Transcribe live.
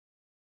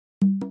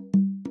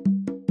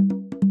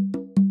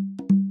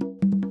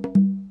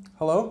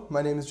Hello,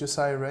 my name is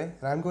Josiah Rea,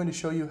 and I'm going to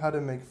show you how to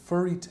make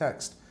furry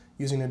text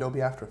using Adobe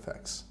After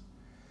Effects.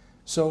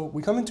 So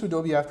we come into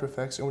Adobe After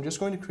Effects, and we're just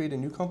going to create a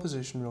new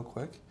composition real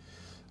quick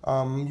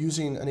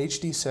using an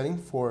HD setting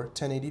for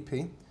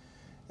 1080p,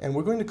 and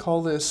we're going to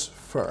call this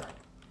Fur.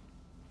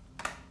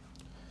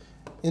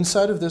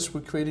 Inside of this, we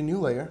create a new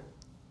layer.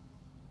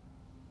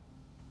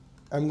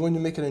 I'm going to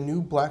make it a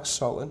new black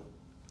solid.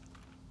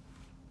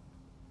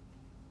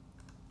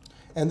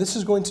 And this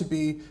is going to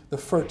be the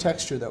fur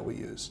texture that we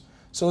use.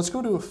 So let's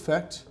go to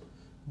Effect,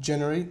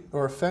 Generate,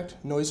 or Effect,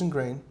 Noise and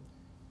Grain,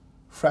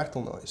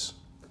 Fractal Noise.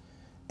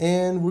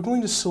 And we're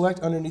going to select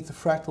underneath the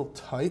fractal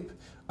type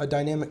a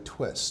dynamic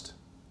twist.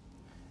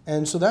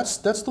 And so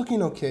that's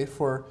looking okay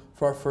for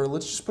our fur.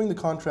 Let's just bring the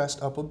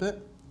contrast up a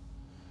bit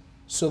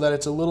so that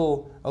it's a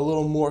little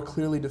more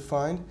clearly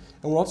defined.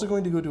 And we're also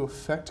going to go to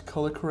Effect,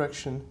 Color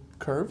Correction,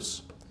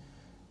 Curves,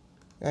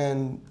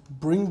 and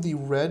bring the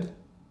red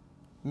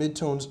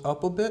midtones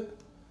up a bit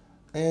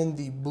and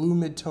the blue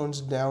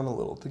midtones down a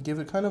little to give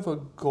it kind of a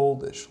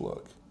goldish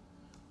look.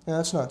 And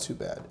that's not too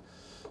bad.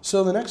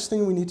 So the next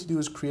thing we need to do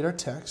is create our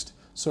text.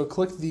 So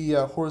click the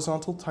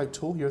horizontal type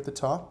tool here at the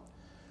top,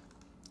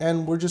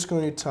 and we're just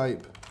going to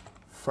type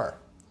fur.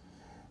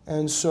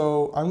 And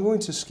so I'm going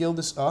to scale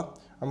this up.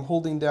 I'm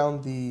holding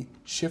down the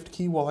Shift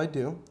key while I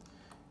do.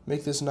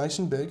 Make this nice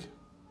and big.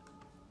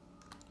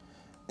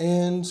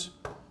 And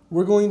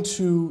we're going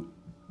to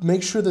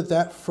make sure that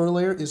that fur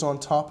layer is on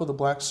top of the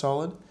black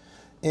solid.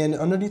 And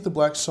underneath the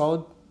black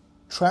solid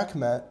track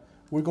matte,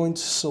 we're going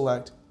to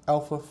select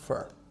Alpha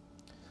Fur.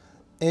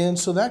 And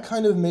so that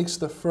kind of makes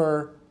the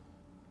fur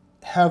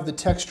have the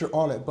texture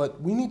on it,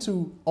 but we need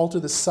to alter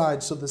the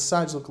sides so the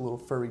sides look a little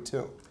furry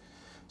too.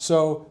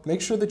 So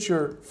make sure that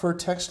your fur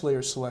text layer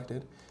is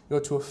selected. Go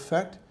to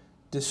Effect,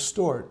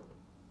 Distort,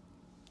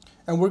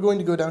 and we're going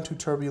to go down to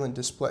Turbulent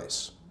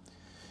Displace.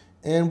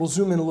 And we'll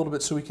zoom in a little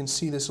bit so we can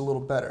see this a little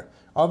better.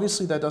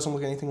 Obviously that doesn't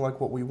look anything like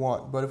what we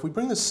want, but if we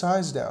bring the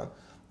size down,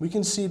 we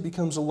can see it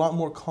becomes a lot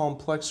more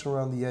complex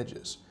around the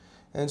edges.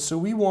 And so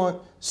we want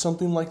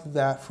something like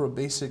that for a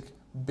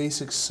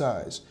basic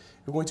size.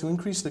 We're going to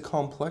increase the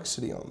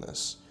complexity on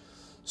this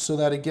so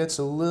that it gets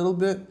a little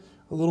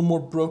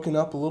more broken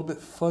up, a little bit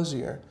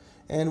fuzzier,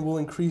 and we'll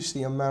increase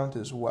the amount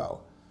as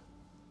well.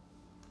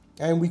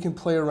 And we can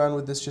play around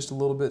with this just a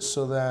little bit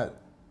so that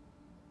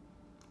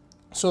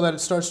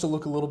it starts to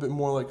look a little bit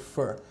more like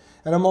fur.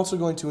 And I'm also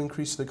going to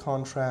increase the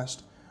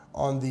contrast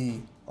on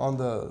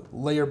the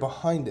layer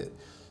behind it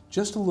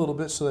just a little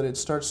bit so that it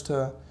starts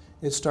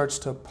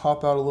to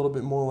pop out a little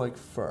bit more like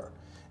fur.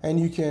 And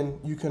you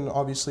can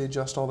obviously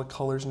adjust all the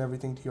colors and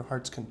everything to your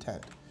heart's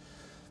content.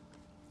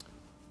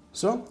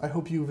 So I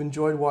hope you've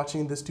enjoyed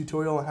watching this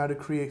tutorial on how to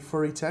create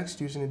furry text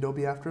using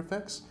Adobe After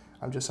Effects.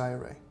 I'm Josiah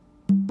Rea.